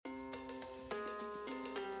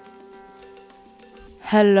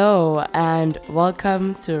Hello and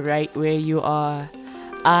welcome to Right Where You Are.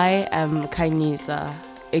 I am Khanyisa,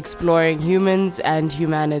 exploring humans and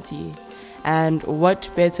humanity. And what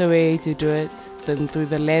better way to do it than through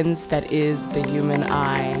the lens that is the human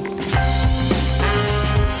eye?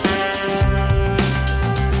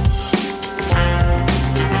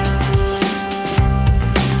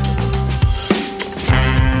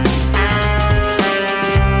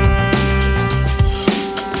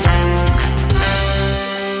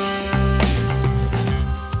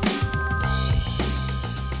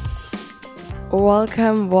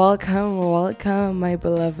 Welcome, my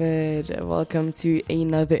beloved. Welcome to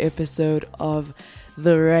another episode of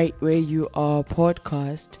the Right Where You Are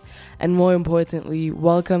podcast. And more importantly,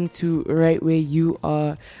 welcome to right where you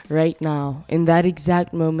are right now. In that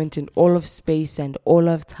exact moment, in all of space and all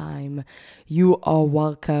of time, you are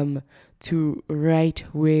welcome to right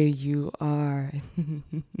where you are.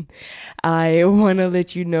 I want to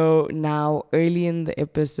let you know now, early in the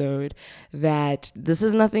episode, that this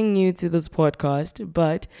is nothing new to this podcast,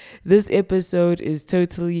 but this episode is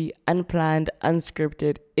totally unplanned,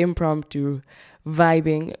 unscripted, impromptu,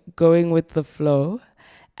 vibing, going with the flow,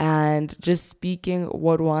 and just speaking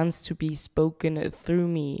what wants to be spoken through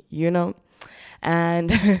me,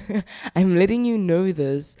 And I'm letting you know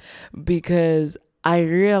this because I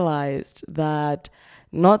realized that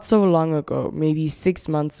not so long ago, maybe 6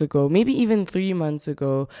 months ago, maybe even 3 months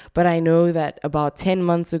ago, but I know that about 10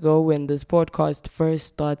 months ago when this podcast first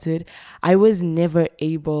started, I was never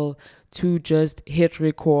able to just hit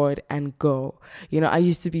record and go. I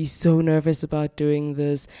used to be so nervous about doing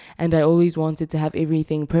this, and I always wanted to have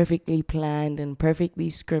everything perfectly planned and perfectly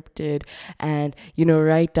scripted and,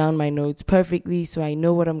 write down my notes perfectly so I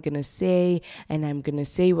know what I'm going to say, and I'm going to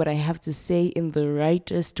say what I have to say in the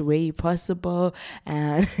rightest way possible.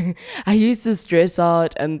 And I used to stress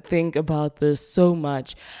out and think about this so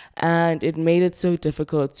much, and it made it so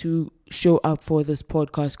difficult to show up for this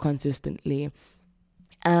podcast consistently.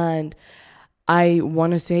 And I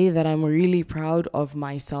want to say that I'm really proud of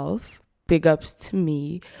myself. Big ups to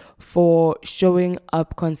me for showing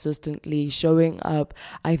up consistently, showing up.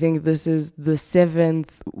 I think this is the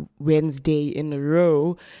 7th Wednesday in a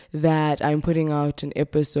row that I'm putting out an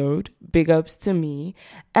episode. Big ups to me.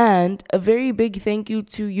 And a very big thank you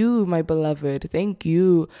to you, my beloved. Thank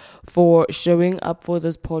you for showing up for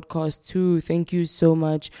this podcast too. Thank you so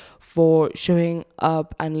much for showing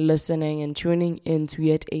up and listening and tuning in to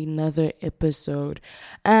yet another episode.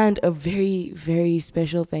 And a very, very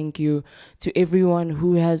special thank you to everyone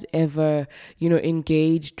who has ever,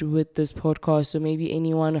 engaged with this podcast. So maybe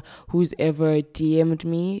anyone who's ever DM'd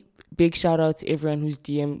me. Big shout out to everyone who's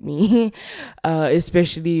DM'd me,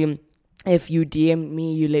 especially if you DM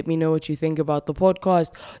me, you let me know what you think about the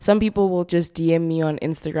podcast. Some people will just DM me on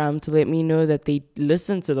Instagram to let me know that they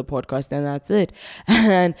listen to the podcast, and that's it.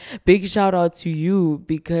 And big shout out to you,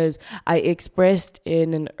 because I expressed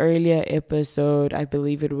in an earlier episode, I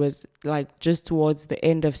believe it was like just towards the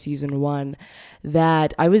end of season 1,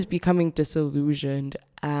 that I was becoming disillusioned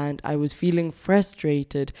and I was feeling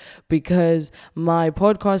frustrated because my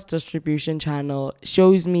podcast distribution channel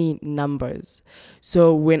shows me numbers.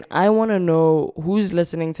 So when I want to know who's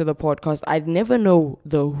listening to the podcast, I'd never know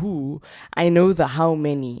the who. I know the how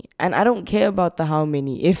many. And I don't care about the how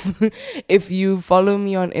many. If you follow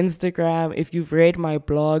me on Instagram, if you've read my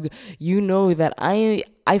blog, you know that I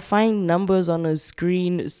find numbers on a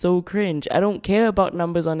screen so cringe. I don't care about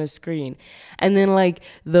numbers on a screen. And then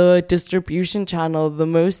the distribution channel,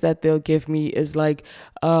 the most that they'll give me is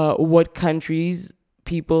what countries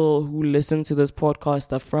people who listen to this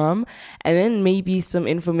podcast are from, and then maybe some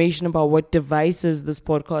information about what devices this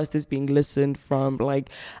podcast is being listened from.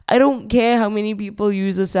 I don't care how many people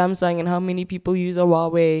use a Samsung and how many people use a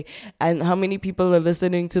Huawei and how many people are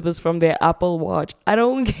listening to this from their Apple Watch. I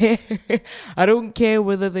don't care. I don't care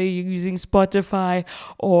whether they're using Spotify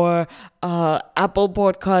or Apple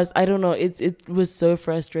Podcast. I don't know. It was so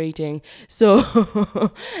frustrating.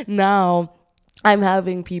 So now I'm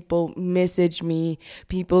having people message me,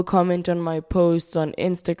 people comment on my posts on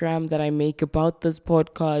Instagram that I make about this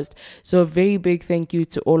podcast. So a very big thank you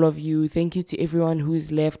to all of you. Thank you to everyone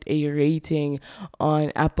who's left a rating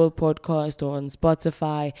on Apple Podcast or on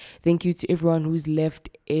Spotify. Thank you to everyone who's left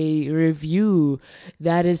a review.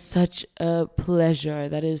 That is such a pleasure.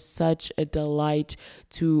 That is such a delight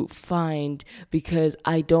to find, because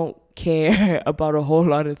I don't care about a whole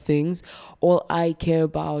lot of things. All I care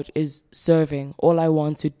about is serving. All I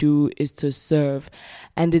want to do is to serve.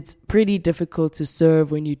 And it's pretty difficult to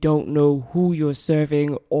serve when you don't know who you're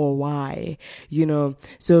serving or why,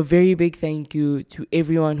 So a very big thank you to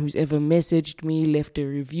everyone who's ever messaged me, left a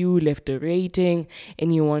review, left a rating,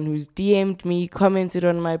 anyone who's DM'd me, commented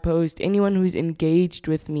on my post, anyone who's engaged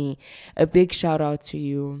with me. A big shout out to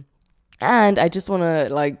you. And I just want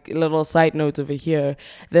to, a little side note over here,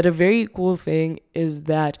 that a very cool thing is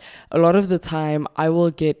that a lot of the time I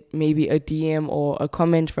will get maybe a DM or a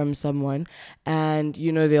comment from someone and,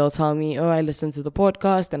 they'll tell me, oh, I listened to the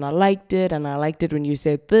podcast and I liked it when you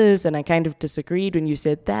said this and I kind of disagreed when you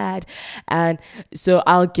said that. And so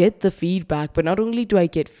I'll get the feedback, but not only do I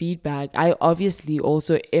get feedback, I obviously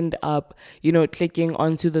also end up, clicking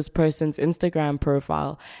onto this person's Instagram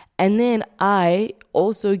profile. And then I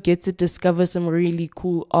also get to discover some really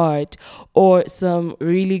cool art or some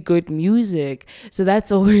really good music. So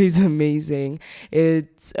that's always amazing.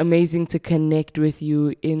 It's amazing to connect with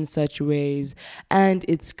you in such ways. And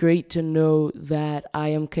it's great to know that I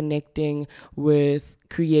am connecting with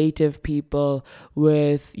creative people,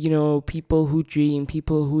 with, people who dream,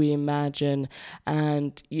 people who imagine.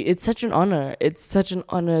 And it's such an honor. It's such an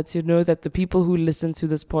honor to know that the people who listen to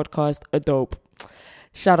this podcast are dope.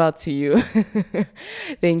 Shout out to you.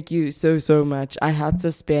 Thank you so much. I had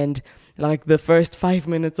to spend the first 5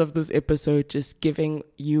 minutes of this episode just giving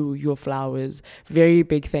you your flowers. Very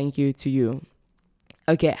big thank you to you.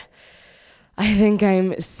 Okay. I think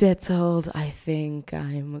I'm settled. I think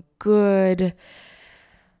I'm good.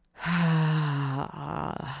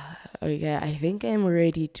 Okay, I think I'm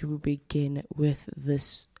ready to begin with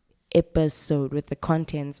this episode, with the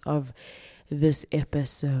contents of this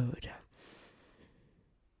episode.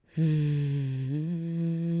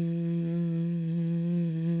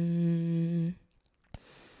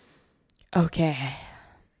 Okay.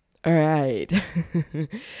 All right.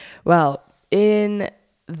 Well, in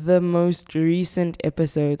the most recent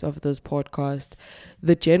episodes of this podcast,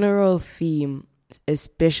 the general theme,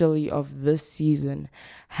 especially of this season,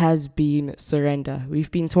 has been surrender.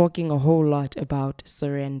 We've been talking a whole lot about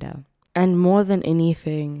surrender. And more than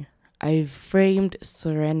anything, I've framed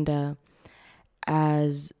surrender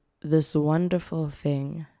as this wonderful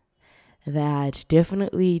thing that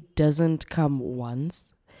definitely doesn't come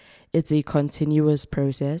once. It's a continuous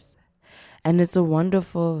process. And it's a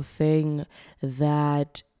wonderful thing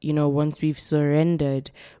that, once we've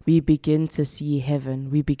surrendered, we begin to see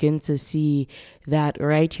heaven. We begin to see that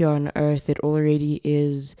right here on earth, it already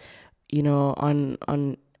is,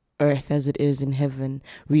 on earth as it is in heaven.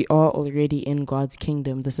 We are already in God's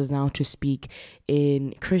kingdom. This is now to speak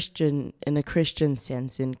in a Christian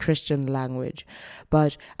sense, in Christian language.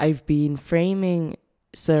 But I've been framing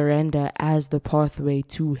surrender as the pathway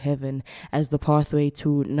to heaven, as the pathway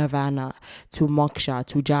to nirvana, to moksha,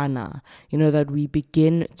 to jhana. That we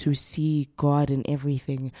begin to see God in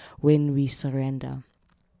everything when we surrender.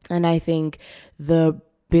 And I think the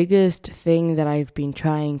biggest thing that I've been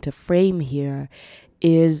trying to frame here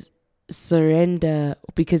is surrender,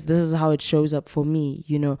 because this is how it shows up for me.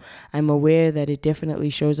 I'm aware that it definitely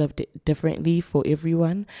shows up differently for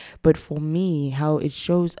everyone, but for me, how it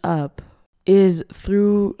shows up is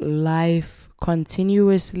through life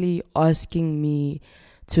continuously asking me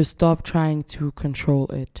to stop trying to control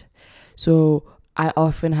it. So I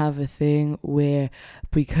often have a thing where,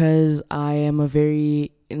 because I am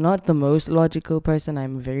not the most logical person,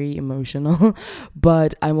 I'm very emotional,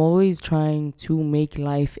 but I'm always trying to make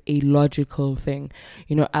life a logical thing,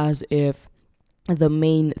 as if the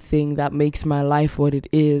main thing that makes my life what it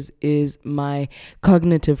is my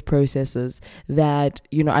cognitive processes, that,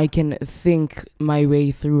 I can think my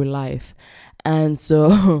way through life. And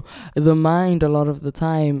so the mind, a lot of the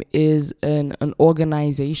time, is an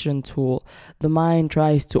organization tool. The mind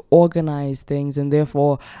tries to organize things, and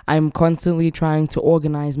therefore I'm constantly trying to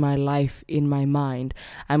organize my life in my mind.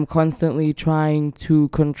 I'm constantly trying to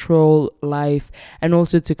control life and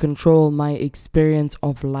also to control my experience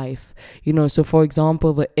of life. So for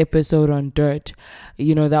example, the episode on dirt,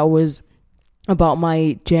 that was about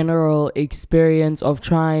my general experience of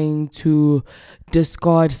trying to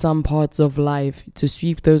discard some parts of life, to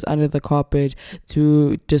sweep those under the carpet,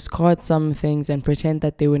 to discard some things and pretend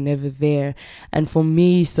that they were never there. And for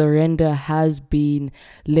me, surrender has been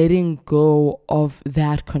letting go of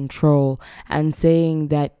that control and saying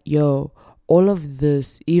that, all of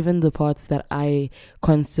this, even the parts that I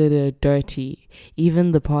consider dirty,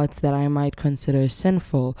 even the parts that I might consider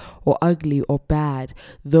sinful or ugly or bad,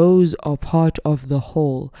 those are part of the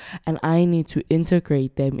whole, and I need to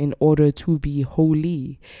integrate them in order to be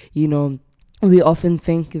holy. we often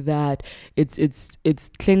think that it's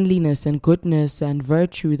cleanliness and goodness and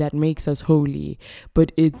virtue that makes us holy,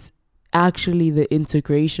 but it's actually the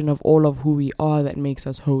integration of all of who we are that makes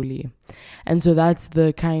us holy. And so that's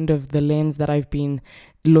the kind of the lens that I've been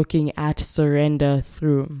looking at surrender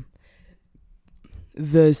through.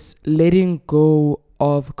 This letting go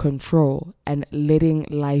of control and letting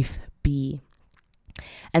life be.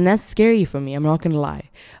 And that's scary for me, I'm not gonna lie.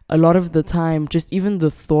 A lot of the time, just even the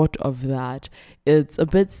thought of that, it's a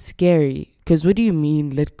bit scary. Because what do you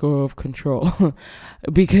mean, let go of control?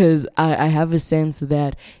 Because I have a sense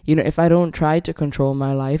that, if I don't try to control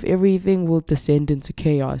my life, everything will descend into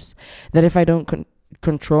chaos. That if I don't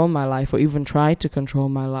control my life or even try to control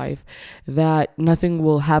my life, that nothing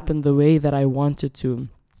will happen the way that I want it to.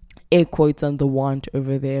 Air quotes on the want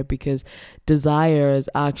over there, because desire is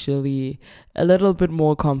actually a little bit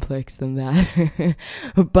more complex than that.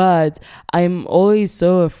 But I'm always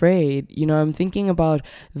so afraid. I'm thinking about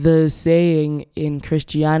the saying in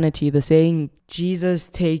Christianity, the saying, Jesus,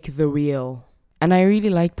 take the wheel. And I really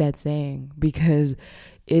like that saying because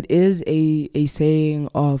it is a saying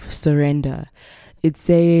of surrender. It's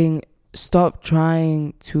saying, stop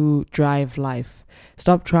trying to drive life.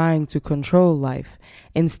 Stop trying to control life.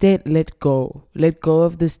 Instead, let go. Let go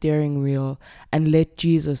of the steering wheel and let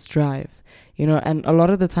Jesus drive. And a lot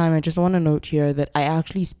of the time, I just want to note here that I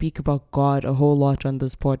actually speak about God a whole lot on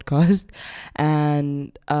this podcast.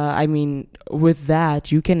 And with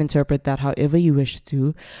that, you can interpret that however you wish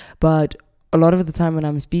to. But a lot of the time when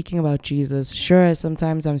I'm speaking about Jesus, sure,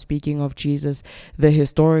 sometimes I'm speaking of Jesus, the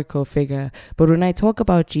historical figure. But when I talk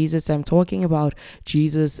about Jesus, I'm talking about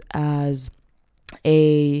Jesus as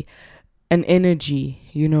an energy,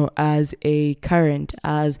 as a current,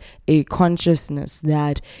 as a consciousness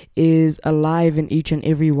that is alive in each and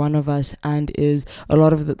every one of us and is a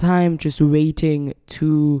lot of the time just waiting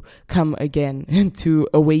to come again and to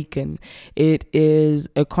awaken. It is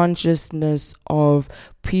a consciousness of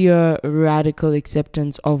pure radical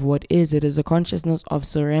acceptance of what is. It is a consciousness of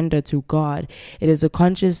surrender to God. It is a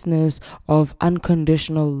consciousness of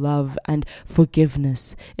unconditional love and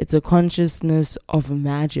forgiveness. It's a consciousness of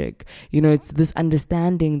magic. It's this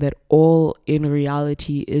understanding that all in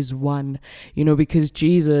reality is one. Because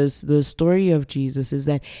Jesus, the story of Jesus is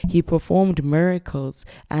that he performed miracles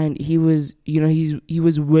and he was, he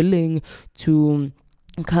was willing to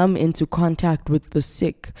come into contact with the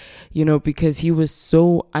sick, because he was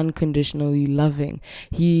so unconditionally loving.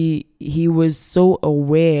 He was so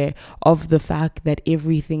aware of the fact that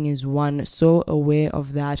everything is one, so aware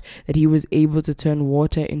of that he was able to turn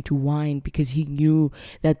water into wine, because he knew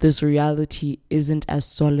that this reality isn't as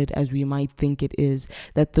solid as we might think it is,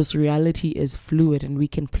 that this reality is fluid and we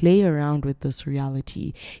can play around with this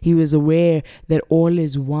reality. He was aware that all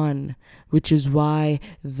is one, which is why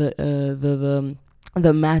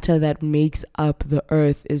the matter that makes up the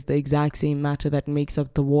earth is the exact same matter that makes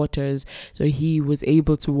up the waters. So he was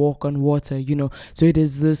able to walk on water, So it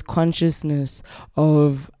is this consciousness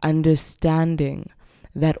of understanding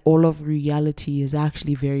that all of reality is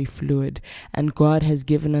actually very fluid, and God has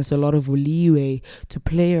given us a lot of leeway to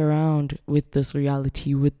play around with this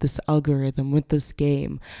reality, with this algorithm, with this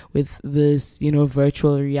game, with this,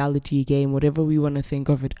 virtual reality game, whatever we want to think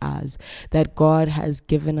of it as, that God has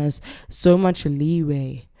given us so much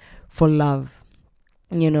leeway for love.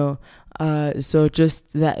 So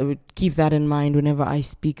just that, keep that in mind whenever I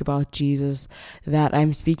speak about Jesus, that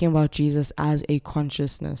I'm speaking about Jesus as a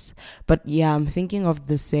consciousness. But yeah, I'm thinking of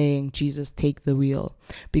the saying, Jesus, take the wheel,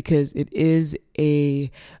 because it is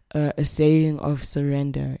a saying of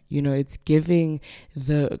surrender. It's giving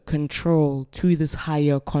the control to this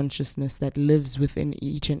higher consciousness that lives within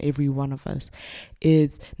each and every one of us.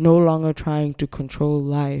 It's no longer trying to control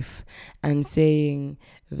life and saying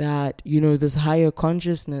that, this higher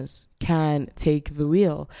consciousness can take the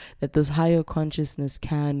wheel, that this higher consciousness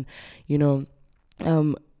can,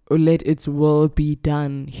 let its will be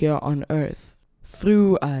done here on earth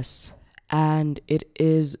through us. And it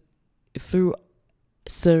is through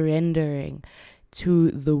surrendering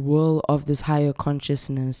to the will of this higher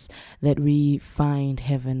consciousness that we find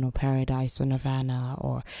heaven or paradise or nirvana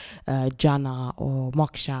or jhana or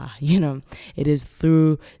moksha. It is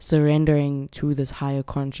through surrendering to this higher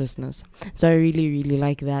consciousness. So I really, really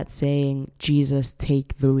like that saying, Jesus,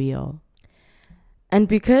 take the wheel. And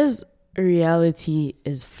because reality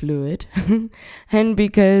is fluid and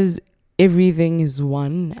because everything is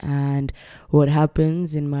one, and what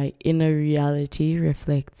happens in my inner reality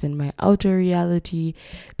reflects in my outer reality,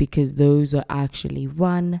 because those are actually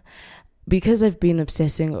one. because I've been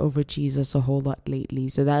obsessing over Jesus a whole lot lately,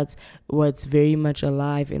 so that's what's very much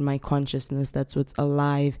alive in my consciousness. That's what's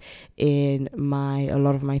alive in a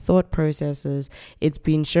lot of my thought processes. It's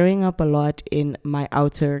been showing up a lot in my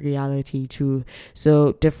outer reality too.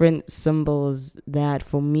 So different symbols that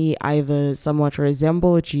for me either somewhat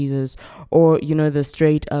resemble Jesus, or the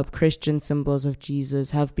straight up Christian symbols of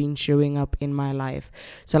Jesus have been showing up in my life.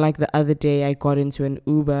 So like the other day I got into an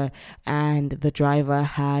Uber and the driver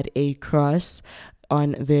had a cross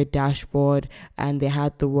on their dashboard, and they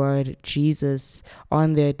had the word Jesus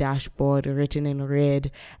on their dashboard written in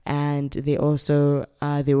red, and they also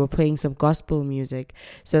they were playing some gospel music.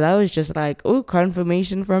 So that was just like, oh,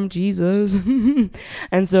 confirmation from Jesus.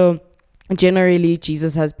 And so generally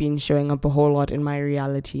Jesus has been showing up a whole lot in my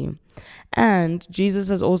reality. And Jesus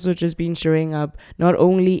has also just been showing up not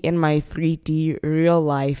only in my 3D real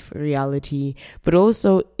life reality, but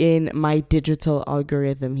also in my digital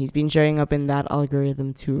algorithm. He's been showing up in that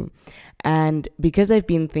algorithm too. And because I've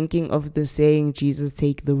been thinking of the saying, Jesus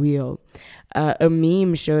take the wheel, a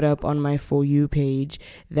meme showed up on my For You page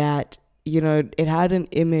that it had an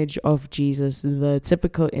image of Jesus, the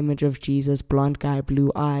typical image of Jesus, blonde guy,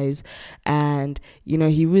 blue eyes. And,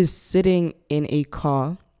 he was sitting in a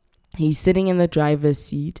car. He's sitting in the driver's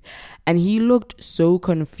seat and he looked so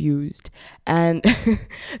confused. And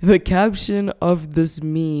the caption of this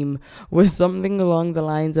meme was something along the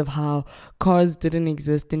lines of how cars didn't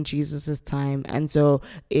exist in Jesus's time. And so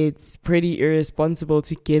it's pretty irresponsible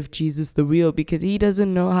to give Jesus the wheel because he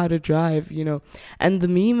doesn't know how to drive, And the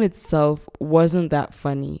meme itself wasn't that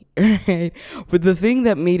funny, right? But the thing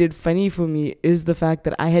that made it funny for me is the fact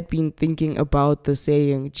that I had been thinking about the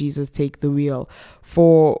saying, Jesus take the wheel,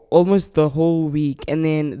 for almost the whole week. And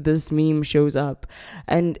then this meme shows up.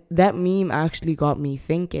 And that meme actually got me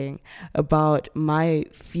thinking about my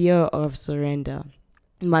fear of surrender,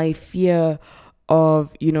 my fear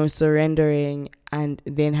of, surrendering and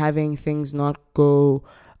then having things not go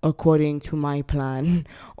according to my plan,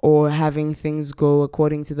 or having things go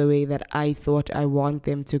according to the way that I thought I want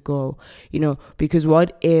them to go, because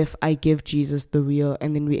what if I give Jesus the wheel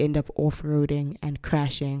and then we end up off-roading and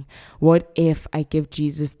crashing? What if I give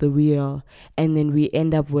Jesus the wheel and then we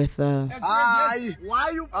end up with why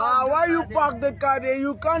you park the car there?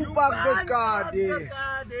 You can't park the car there.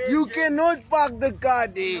 You cannot park the car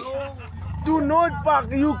there. Do not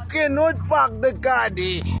park. You cannot park the car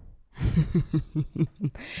there.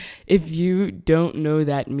 If you don't know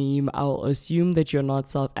that meme, I'll assume that you're not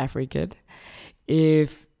South African.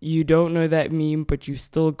 If you don't know that meme, but you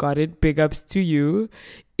still got it, big ups to you.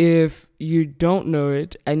 If you don't know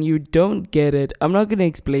it and you don't get it, I'm not going to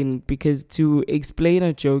explain it, because to explain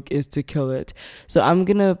a joke is to kill it. So I'm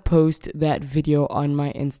going to post that video on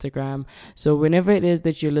my Instagram. So whenever it is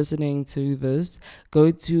that you're listening to this, go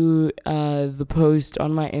to the post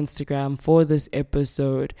on my Instagram for this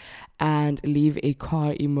episode and leave a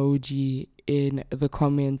car emoji in the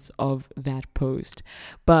comments of that post.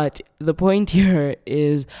 But the point here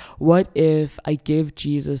is, what if I give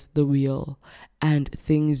Jesus the wheel and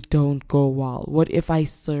things don't go well? What if I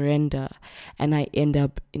surrender and I end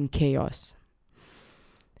up in chaos?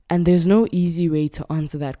 And there's no easy way to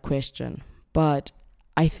answer that question. But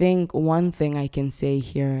I think one thing I can say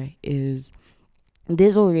here is,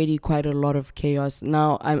 there's already quite a lot of chaos.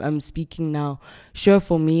 Now, I'm speaking now, sure,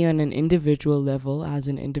 for me on an individual level, as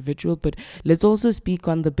an individual, but let's also speak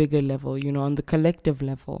on the bigger level, on the collective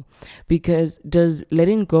level. Because does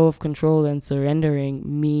letting go of control and surrendering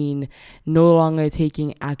mean no longer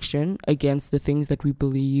taking action against the things that we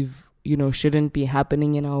believe, shouldn't be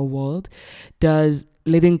happening in our world? Does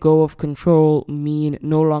letting go of control mean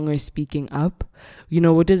no longer speaking up?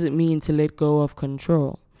 What does it mean to let go of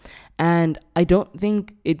control? And I don't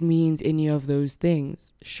think it means any of those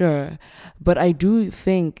things, sure. But I do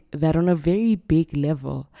think that on a very big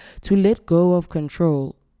level, to let go of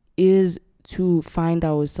control is to find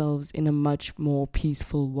ourselves in a much more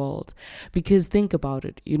peaceful world. Because think about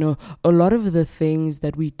it, a lot of the things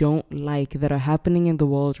that we don't like that are happening in the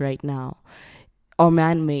world right now are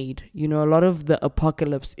man-made. A lot of the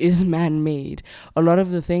apocalypse is man-made. A lot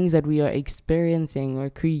of the things that we are experiencing are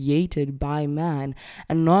created by man,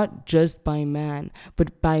 and not just by man,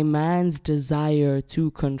 but by man's desire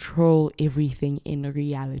to control everything in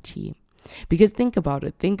reality. Because think about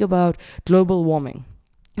it. Think about global warming.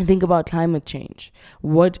 Think about climate change.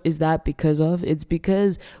 What is that because of? It's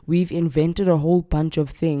because we've invented a whole bunch of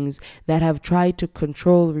things that have tried to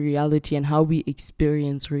control reality and how we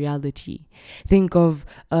experience reality. Think of,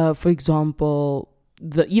 for example,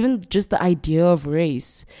 even just the idea of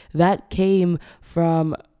race. That came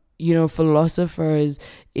from, philosophers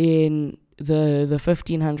in the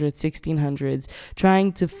 1500s, 1600s,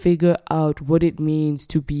 trying to figure out what it means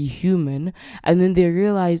to be human. And then they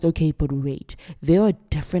realized, okay, but wait, there are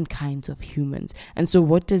different kinds of humans. And so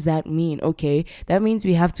what does that mean? Okay, that means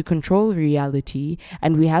we have to control reality,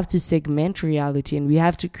 and we have to segment reality, and we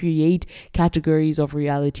have to create categories of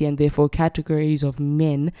reality, and therefore categories of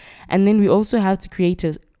men. And then we also have to create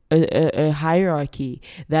a hierarchy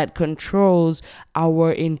that controls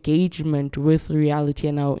our engagement with reality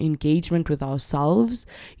and our engagement with ourselves,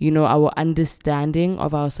 our understanding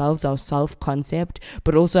of ourselves, our self-concept,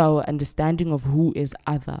 but also our understanding of who is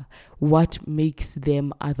other, what makes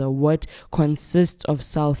them other, what consists of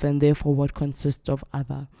self, and therefore what consists of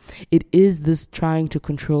other. It is this trying to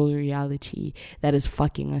control reality that is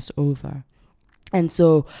fucking us over. And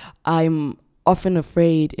so I'm often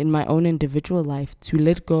afraid in my own individual life to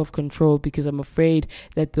let go of control, because I'm afraid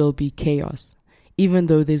that there'll be chaos, even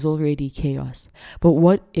though there's already chaos. But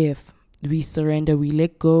what if we surrender, we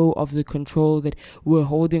let go of the control that we're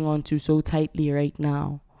holding on to so tightly right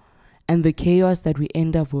now, and the chaos that we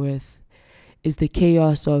end up with is the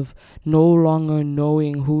chaos of no longer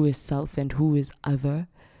knowing who is self and who is other,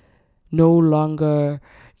 no longer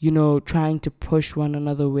trying to push one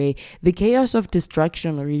another away. The chaos of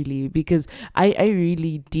destruction, really, because I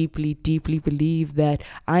really deeply, deeply believe that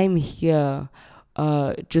I'm here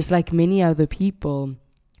just like many other people,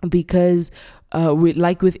 because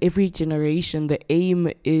with every generation, the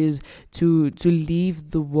aim is to leave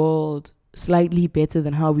the world slightly better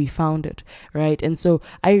than how we found it, right? And so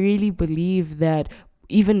I really believe that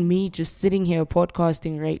even me just sitting here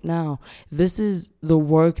podcasting right now, this is the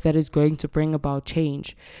work that is going to bring about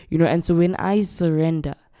change, and so when I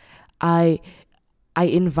surrender, I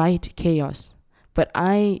invite chaos, but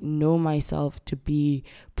I know myself to be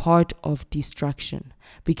part of destruction,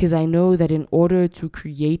 because I know that in order to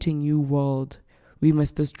create a new world, we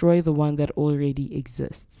must destroy the one that already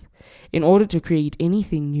exists. In order to create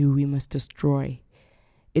anything new, we must destroy.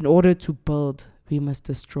 In order to build, we must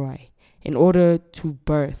destroy. In order to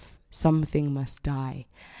birth, something must die.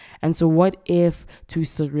 And so what if to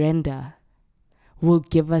surrender will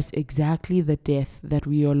give us exactly the death that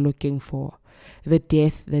we are looking for, the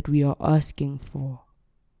death that we are asking for?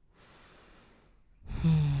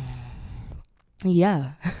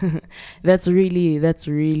 Yeah, that's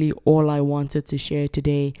really all I wanted to share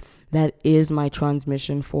today. That is my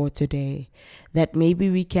transmission for today. That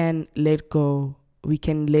maybe we can let go, we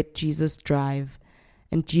can let Jesus drive.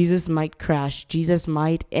 And Jesus might crash. Jesus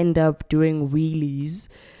might end up doing wheelies.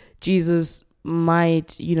 Jesus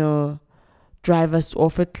might, drive us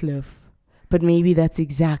off a cliff. But maybe that's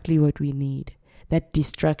exactly what we need. That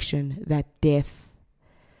destruction, that death.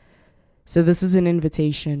 So this is an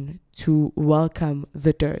invitation to welcome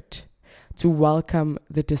the dirt, to welcome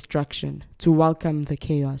the destruction, to welcome the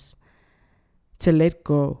chaos, to let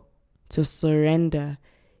go, to surrender,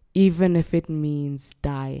 even if it means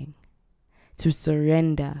dying. To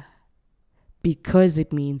surrender because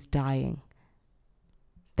it means dying.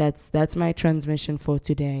 That's my transmission for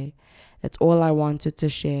today. That's all I wanted to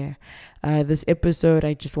share. This episode,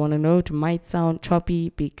 I just want to note, might sound choppy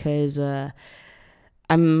because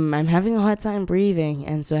I'm having a hard time breathing,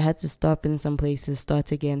 and so I had to stop in some places,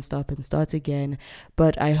 start again, stop and start again.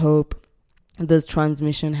 But I hope this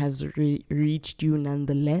transmission has reached you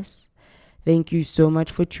nonetheless. Thank you so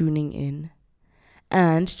much for tuning in.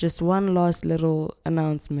 And just one last little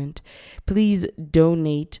announcement. Please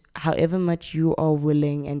donate however much you are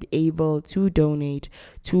willing and able to donate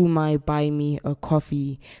to my Buy Me a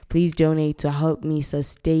Coffee. Please donate to help me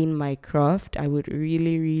sustain my craft. I would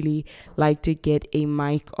really, really like to get a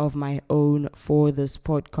mic of my own for this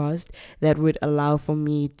podcast that would allow for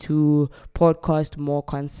me to podcast more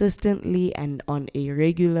consistently and on a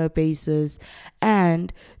regular basis.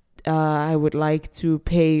 And I would like to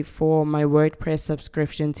pay for my WordPress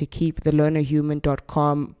subscription to keep the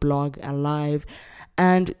learnerhuman.com blog alive,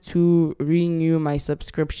 and to renew my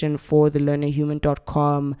subscription for the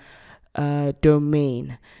learnerhuman.com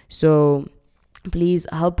domain. So please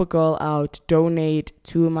help a girl out, donate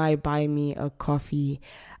to my Buy Me a Coffee.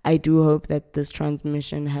 I do hope that this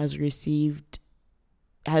transmission has reached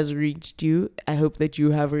you. I hope that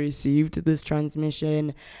you have received this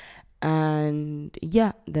transmission. And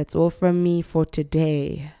yeah, that's all from me for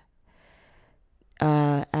today.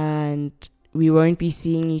 And we won't be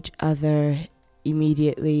seeing each other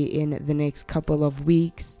immediately in the next couple of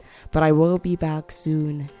weeks, but I will be back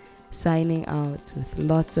soon, signing out with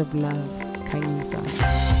lots of love.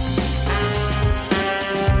 Khanyisa.